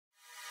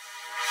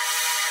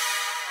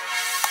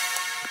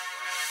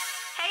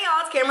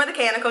y'all, it's Kameron the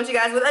Can. I'm coming to you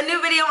guys with a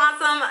new video on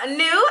some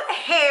new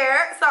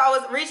hair. So I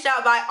was reached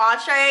out by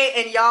Outre,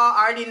 and y'all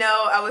already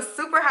know I was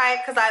super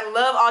hyped because I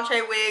love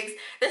Outre wigs.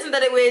 Their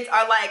synthetic wigs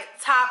are like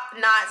top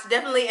notch,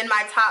 definitely in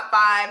my top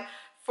 5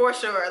 for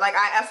sure. Like,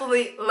 I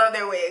absolutely love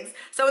their wigs.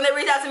 So when they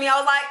reached out to me, I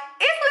was like,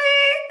 it's me.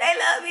 They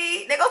love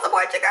me. They gonna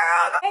support your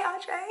girl. Hey,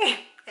 Outre.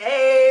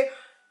 Hey,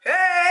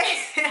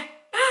 hey.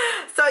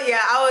 So yeah,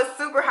 I was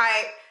super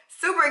hyped.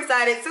 Super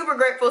excited, super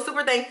grateful,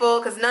 super thankful,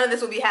 because none of this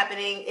would be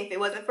happening if it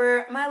wasn't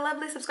for my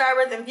lovely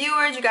subscribers and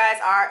viewers. You guys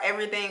are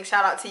everything.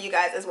 Shout out to you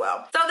guys as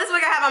well. So this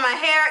wig I have on my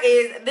hair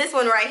is this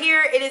one right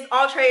here. It is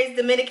Outre's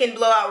Dominican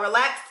Blowout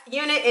Relaxed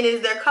Unit, and it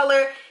is their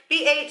color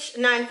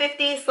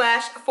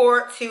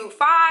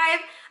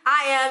BH950/425.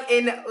 I am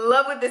in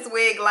love with this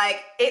wig.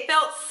 Like, it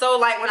felt so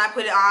light when I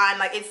put it on.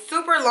 Like, it's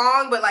super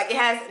long, but like it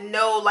has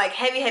no like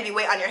heavy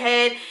weight on your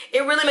head.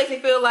 It really makes me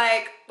feel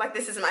like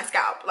this is my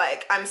scalp.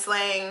 Like, I'm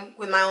slaying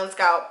with my own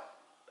scalp.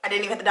 I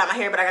didn't even have to dye my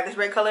hair, but I got this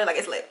red color. Like,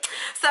 it's lit.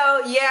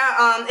 So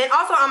yeah, and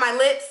also on my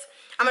lips,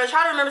 I'm gonna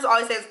try to remember to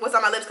always say what's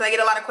on my lips because I get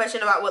a lot of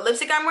questions about what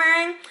lipstick I'm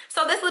wearing.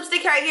 So this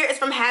lipstick right here is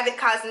from Havoc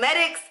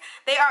Cosmetics.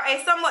 They are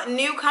a somewhat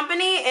new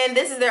company, and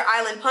this is their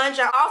Island Punch.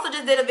 I also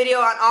just did a video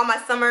on all my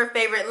summer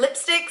favorite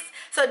lipsticks,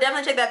 so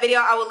definitely check that video.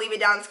 I will leave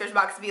it down in the description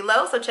box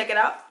below, so check it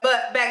out.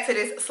 But back to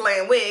this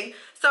slaying wig.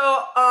 So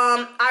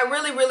I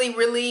really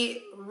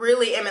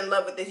am in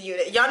love with this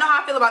unit. Y'all know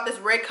how I feel about this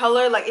red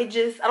color. Like, it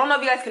just, I don't know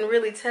if you guys can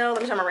really tell.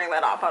 Let me try to ring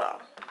that off. Hold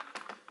on.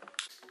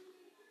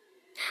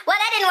 Well,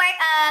 that didn't work.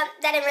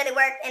 That didn't really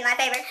work in my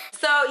favor.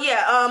 So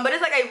yeah, but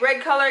it's like a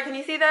red color. Can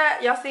you see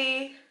that? Y'all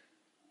see?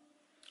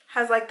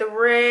 Has like the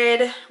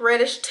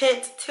reddish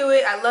tint to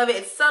it. I love it.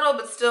 It's subtle,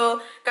 but still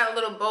got a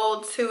little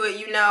bold to it,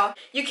 you know.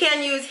 You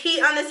can use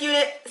heat on this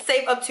unit,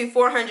 safe up to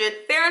 400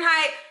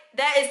 Fahrenheit.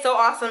 That is so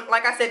awesome.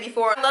 Like I said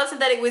before, I love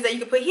synthetic wigs that you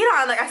can put heat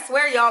on. Like, I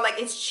swear, y'all, like,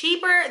 it's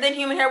cheaper than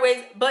human hair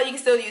wigs, but you can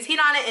still use heat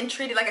on it and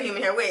treat it like a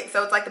human hair wig.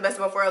 So it's like the best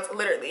of both worlds,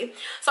 literally.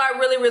 So I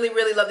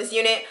really love this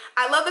unit.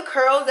 I love the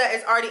curls that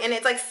is already in it.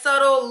 It's like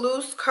subtle,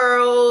 loose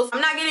curls.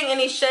 I'm not getting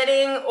any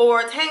shedding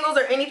or tangles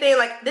or anything.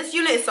 Like, this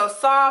unit is so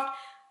soft.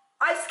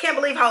 I just can't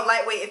believe how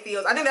lightweight it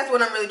feels. I think that's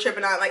what I'm really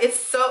tripping on. Like, it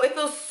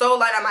feels so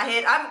light on my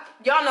head.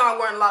 Y'all know I'm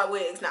wearing a lot of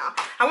wigs now.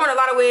 I'm wearing a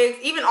lot of wigs,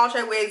 even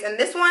Outre wigs, and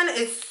this one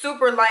is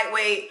super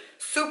lightweight,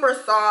 super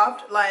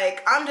soft.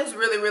 Like, I'm just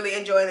really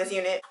enjoying this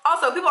unit.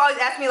 Also, people always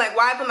ask me like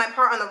why I put my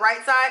part on the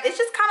right side. It's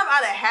just kind of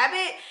out of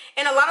habit,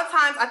 and a lot of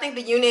times I think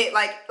the unit,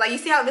 like you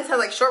see how this has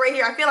like short right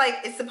here. I feel like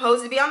it's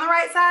supposed to be on the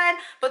right side,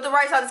 but the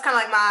right side is kind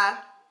of like my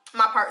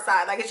part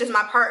side. Like, it's just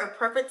my part of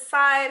perfect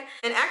side.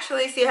 And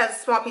actually, see, it has a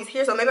small piece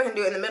here, so maybe I can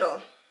do it in the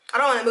middle. I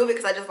don't want to move it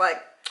because I just like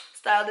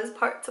styled this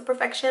part to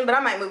perfection, but I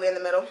might move it in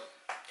the middle.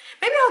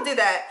 Maybe I'll do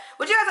that.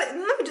 Would you guys like, I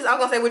was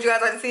gonna say, would you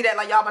guys like to see that?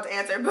 Like, y'all about to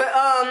answer. But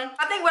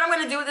I think what I'm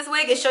gonna do with this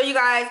wig is show you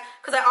guys,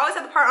 because I always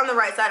have the part on the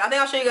right side. I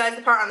think I'll show you guys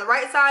the part on the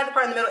right side, the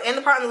part in the middle, and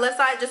the part on the left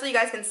side, just so you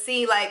guys can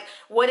see like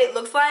what it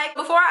looks like.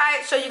 Before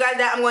I show you guys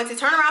that, I'm going to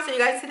turn around so you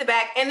guys can see the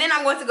back, and then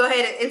I'm going to go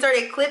ahead and insert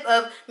a clip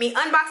of me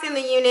unboxing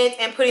the unit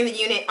and putting the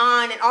unit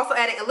on, and also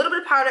adding a little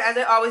bit of powder, as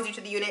I always do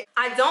to the unit.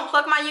 I don't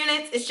pluck my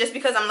units. It's just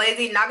because I'm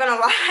lazy. Not gonna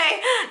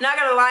lie. Not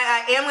gonna lie.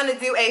 I am gonna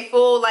do a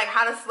full like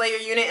how to slay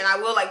your unit, and I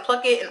will like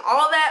pluck it and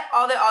all that.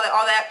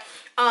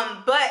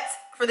 But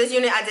for this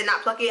unit, I did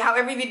not pluck it.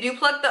 However, if you do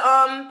pluck the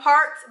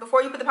parts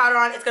before you put the powder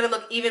on, it's gonna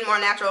look even more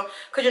natural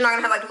because you're not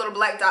gonna have like little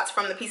black dots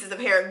from the pieces of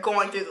hair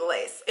going through the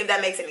lace, if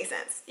that makes any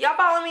sense. Y'all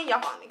follow me?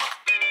 Y'all follow me.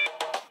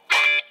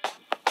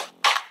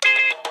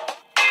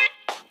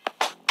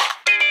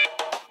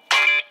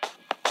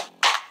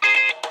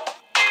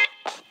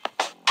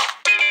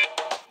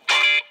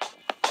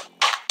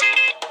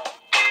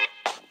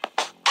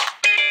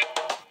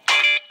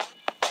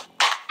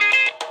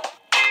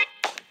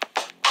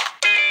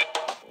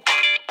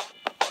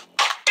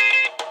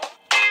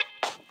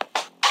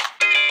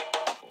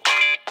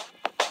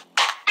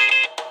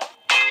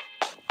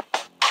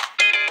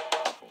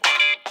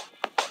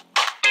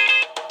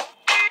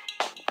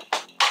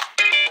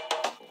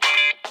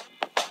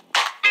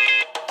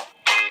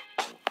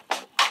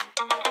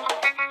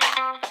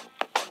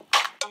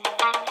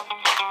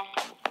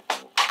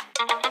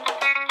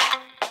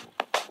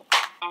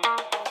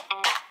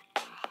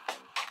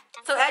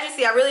 So as you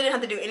see, I really didn't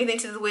have to do anything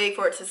to the wig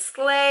for it to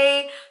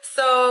slay.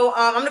 So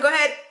I'm gonna go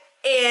ahead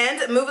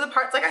and move the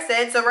parts like I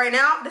said. So right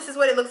now, this is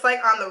what it looks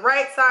like on the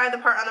right side, the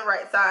part on the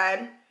right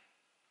side.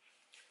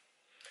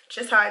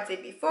 Just how I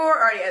did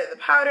before, already added the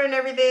powder and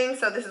everything.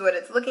 So this is what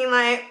it's looking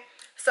like.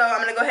 So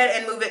I'm gonna go ahead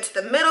and move it to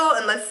the middle,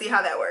 and let's see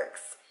how that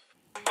works.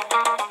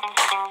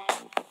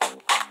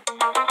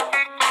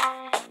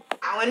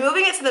 Now, when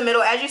moving it to the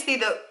middle, as you see,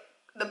 the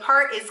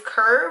part is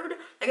curved,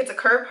 like it's a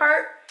curved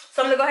part.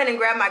 So I'm gonna go ahead and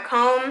grab my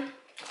comb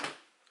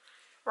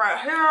right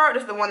here.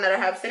 This is the one that I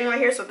have sitting right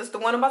here, so this is the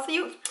one I'm about to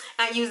use.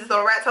 And I use this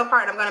little rat tail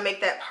part, and I'm gonna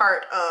make that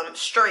part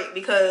straight,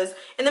 because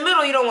in the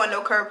middle you don't want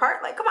no curved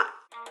part. Like, come on.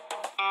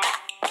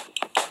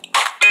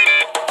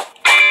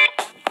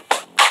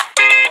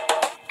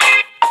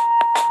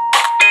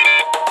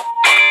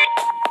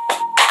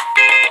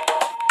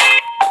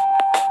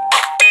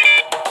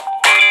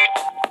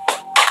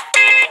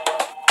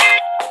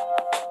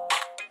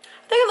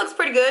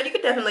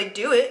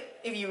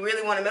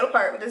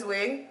 part with this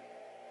wig.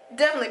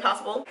 Definitely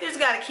possible. You just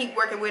gotta keep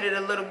working with it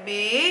a little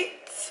bit.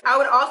 I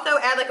would also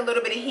add like a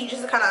little bit of heat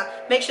just to kind of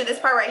make sure this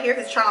part right here,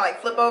 because it's trying to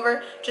like flip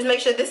over, just make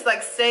sure this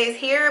like stays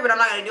here, but I'm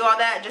not gonna do all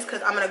that just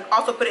because I'm gonna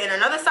also put it in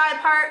another side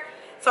part.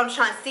 So I'm just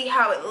trying to see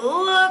how it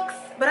looks,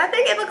 but I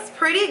think it looks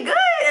pretty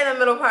good in the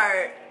middle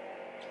part.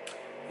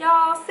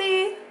 Y'all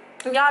see?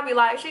 Y'all be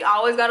like, she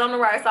always got it on the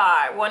right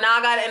side. Well, now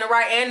I got it in the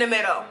right and the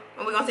middle,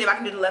 and we're gonna see if I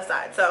can do the left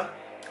side. So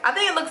I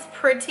think it looks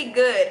pretty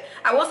good.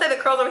 I will say the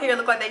curls over here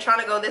look like they're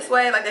trying to go this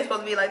way, like they're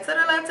supposed to be like to the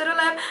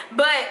left,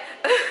 but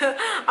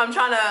I'm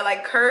trying to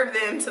like curve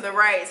them to the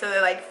right so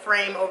they like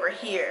frame over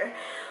here.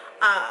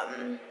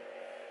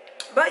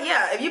 But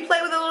yeah, if you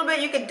play with it a little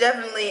bit, you could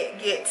definitely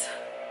get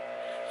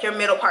your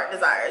middle part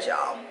desires,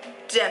 y'all.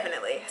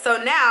 Definitely.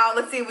 So now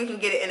let's see if we can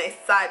get it in a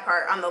side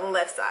part on the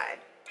left side.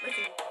 Let's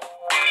see.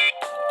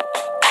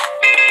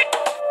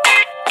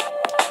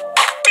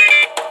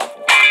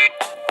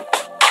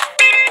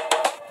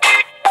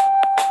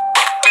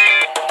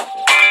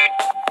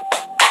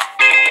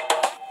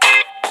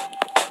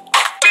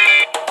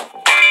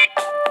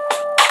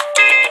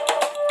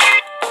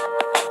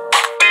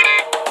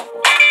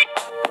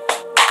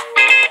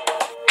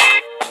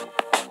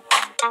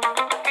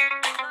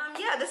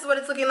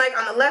 Looking like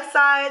on the left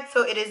side,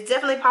 so it is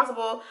definitely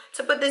possible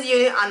to put this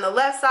unit on the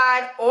left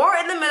side or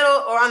in the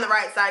middle or on the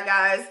right side,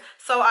 guys.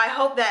 So I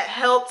hope that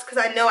helped,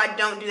 because I know I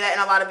don't do that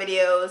in a lot of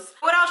videos.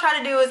 What I'll try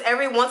to do is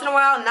every once in a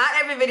while, not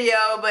every video,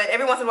 but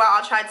every once in a while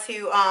I'll try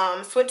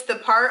to switch the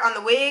part on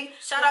the wig.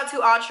 Shout out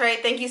to Outre.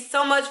 Thank you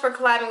so much for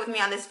collabing with me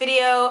on this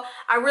video.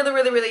 I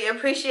really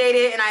appreciate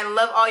it, and I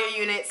love all your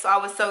units, so I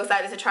was so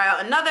excited to try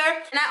out another.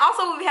 And I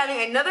also will be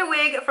having another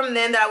wig from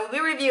them that I will be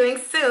reviewing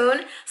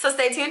soon, so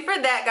stay tuned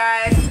for that,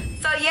 guys.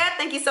 So yeah,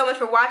 thank you so much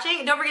for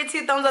watching. Don't forget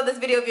to thumbs up this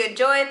video if you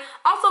enjoyed.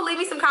 Also, leave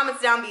me some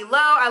comments down below.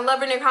 I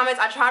love reading your comments.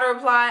 I try to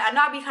reply. I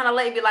know I be kind of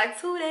late, be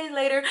like 2 days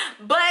later,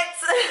 but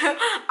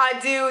I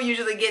do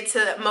usually get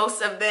to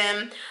most of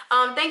them.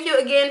 Thank you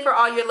again for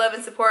all your love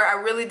and support. I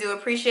really do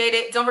appreciate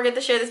it. Don't forget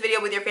to share this video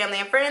with your family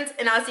and friends,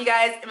 and I'll see you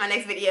guys in my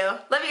next video.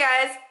 Love you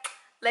guys.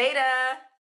 Later.